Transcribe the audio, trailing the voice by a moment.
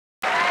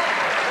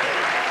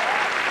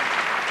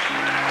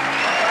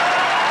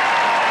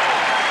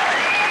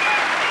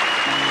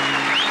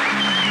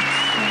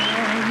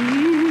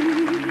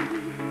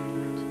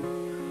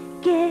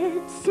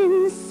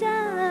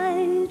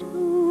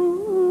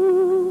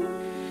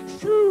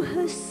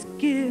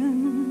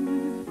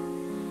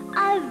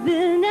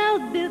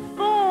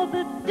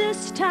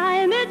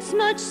it's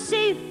much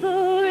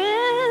safer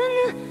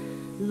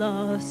in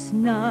last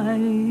night.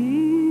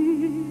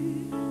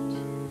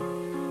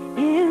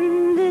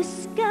 In the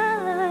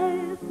sky,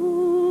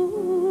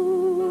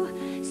 ooh,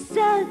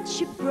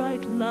 such a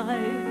bright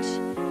light.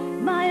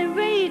 My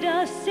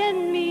radar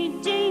sent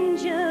me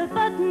danger,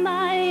 but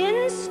my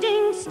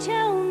instincts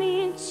tell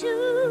me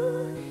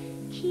to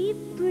keep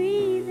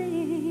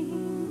breathing.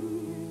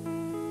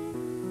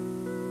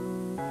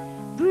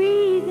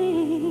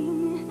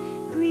 Breathing,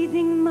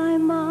 breathing my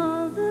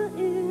mother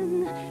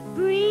in,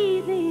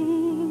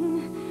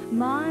 breathing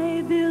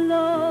my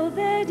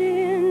beloved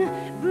in,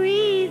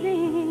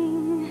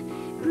 breathing,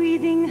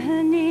 breathing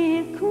her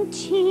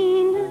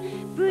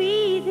nicotine,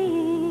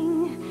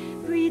 breathing,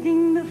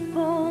 breathing the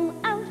fall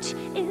out,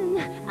 in,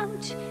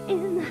 out,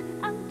 in,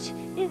 out,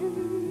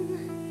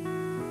 in.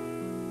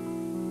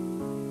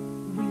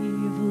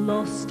 We've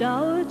lost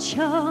our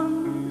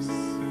chance.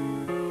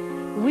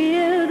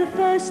 We're the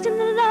first and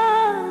the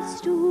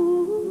last,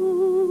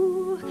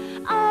 ooh.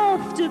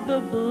 After the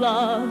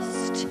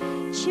blast,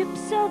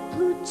 chips of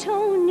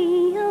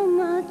plutonium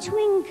are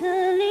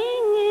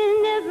twinkling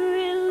in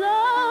every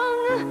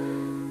lung.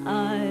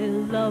 I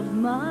love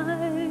my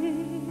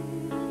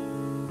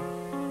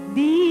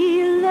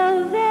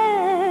beloved,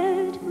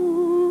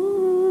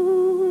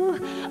 ooh,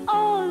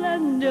 all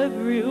and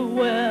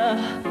everywhere.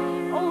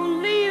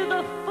 Only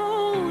the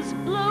fools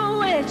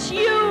blow at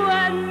you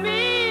and me.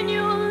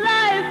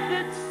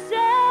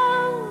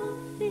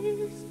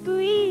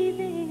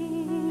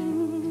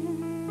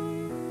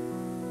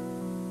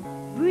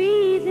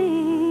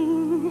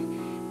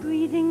 Breathing,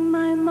 breathing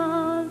my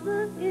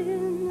mother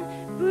in,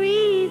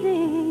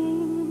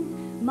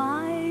 breathing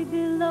my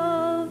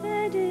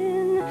beloved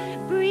in,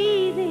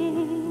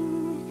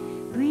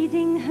 breathing,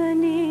 breathing her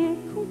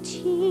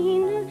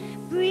nicotine,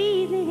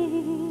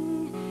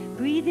 breathing,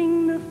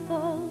 breathing the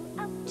fall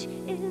out,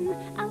 in,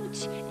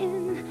 out,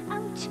 in,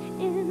 out,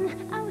 in,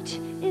 out,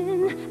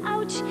 in,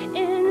 out,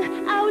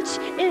 in, out,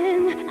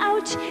 in,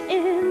 out,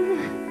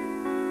 in.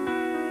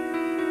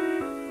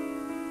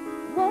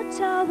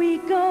 What are we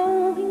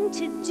going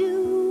to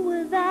do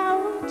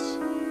without?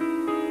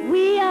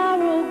 We are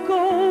all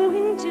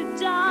going to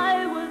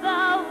die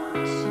without.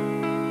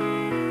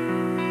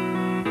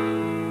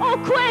 Oh,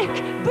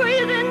 quick,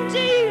 breathe in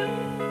deep.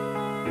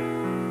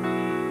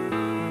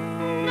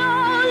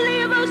 No,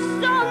 leave us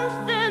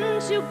something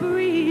to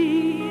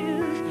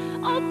breathe.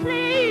 Oh,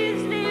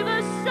 please leave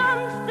us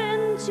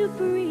something to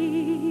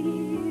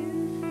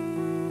breathe.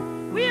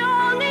 We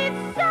all need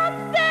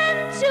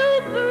something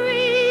to breathe.